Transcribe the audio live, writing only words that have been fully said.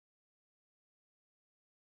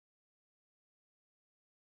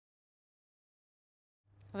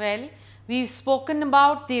Well, we've spoken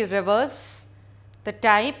about the rivers, the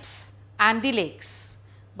types and the lakes.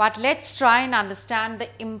 But let's try and understand the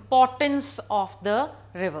importance of the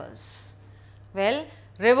rivers. Well,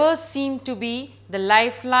 rivers seem to be the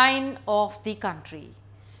lifeline of the country,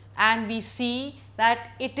 and we see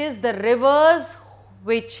that it is the rivers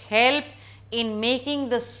which help in making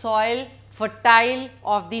the soil fertile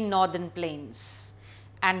of the northern plains.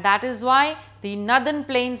 And that is why the northern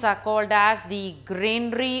plains are called as the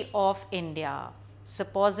granary of India.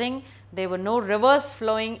 Supposing there were no rivers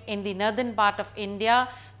flowing in the northern part of India,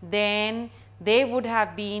 then there would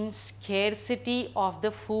have been scarcity of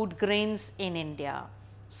the food grains in India.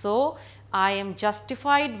 So, I am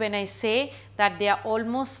justified when I say that they are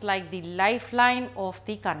almost like the lifeline of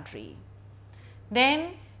the country.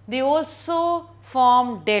 Then they also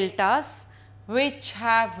form deltas which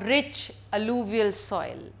have rich alluvial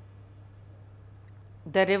soil.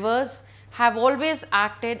 The rivers have always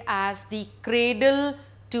acted as the cradle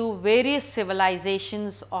to various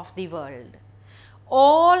civilizations of the world.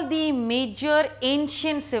 All the major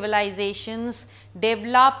ancient civilizations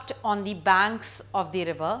developed on the banks of the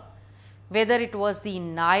river, whether it was the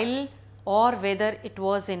Nile or whether it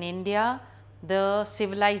was in India, the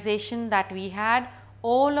civilization that we had,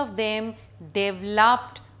 all of them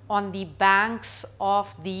developed on the banks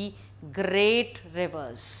of the great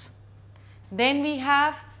rivers. Then we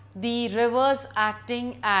have the rivers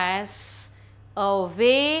acting as a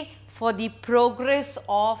way for the progress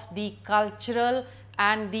of the cultural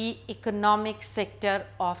and the economic sector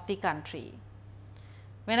of the country.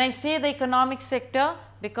 When I say the economic sector,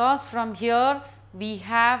 because from here we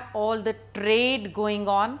have all the trade going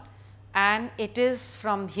on, and it is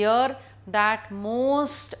from here that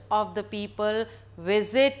most of the people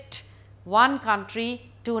visit one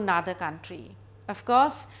country to another country. Of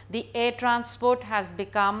course, the air transport has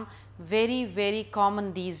become very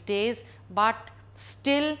common these days, but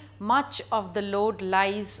still much of the load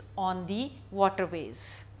lies on the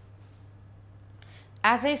waterways.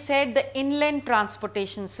 As I said, the inland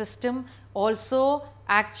transportation system also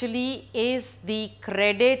actually is the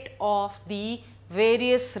credit of the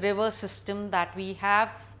various river system that we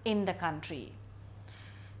have in the country.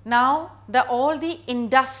 Now, all the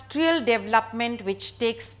industrial development which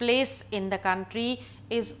takes place in the country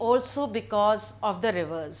is also because of the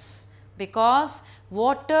rivers, because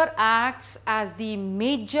water acts as the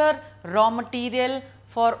major raw material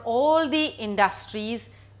for all the industries.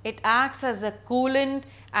 It acts as a coolant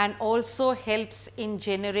and also helps in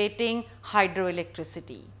generating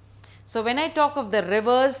hydroelectricity. So, when I talk of the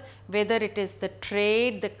rivers, whether it is the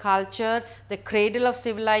trade, the culture, the cradle of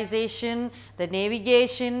civilization, the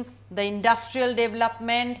navigation, the industrial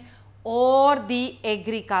development or the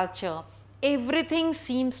agriculture, everything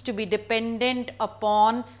seems to be dependent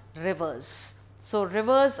upon rivers. So,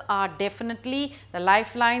 rivers are definitely the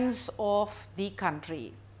lifelines of the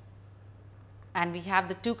country. And we have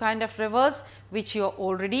the two kind of rivers which you are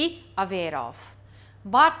already aware of.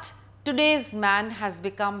 But today's man has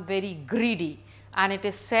become very greedy, and it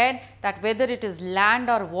is said that whether it is land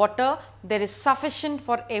or water, there is sufficient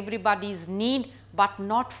for everybody's need, but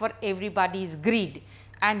not for everybody's greed.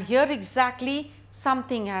 And here exactly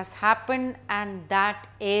something has happened, and that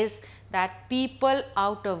is that people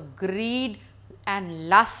out of greed and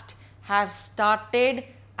lust have started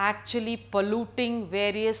actually polluting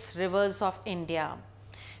various rivers of India.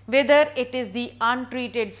 Whether it is the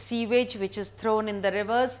untreated sewage which is thrown in the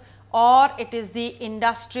rivers, or it is the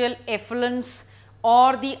industrial effluents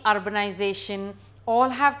or the urbanization, all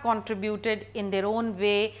have contributed in their own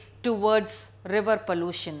way towards river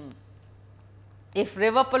pollution. If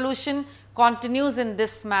river pollution continues in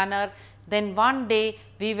this manner, then one day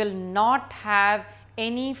we will not have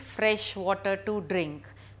any fresh water to drink.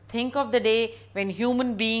 Think of the day when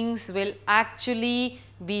human beings will actually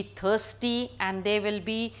be thirsty and there will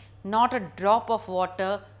be not a drop of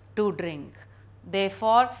water to drink.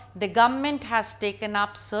 Therefore, the government has taken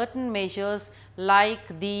up certain measures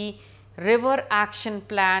like the river action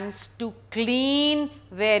plans to clean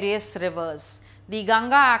various rivers. The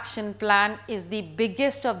Ganga action plan is the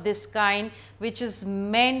biggest of this kind, which is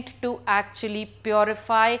meant to actually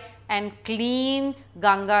purify and clean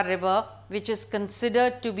Ganga river, which is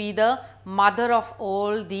considered to be the mother of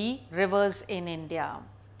all the rivers in India.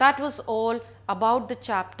 That was all about the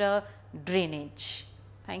chapter drainage.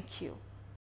 Thank you.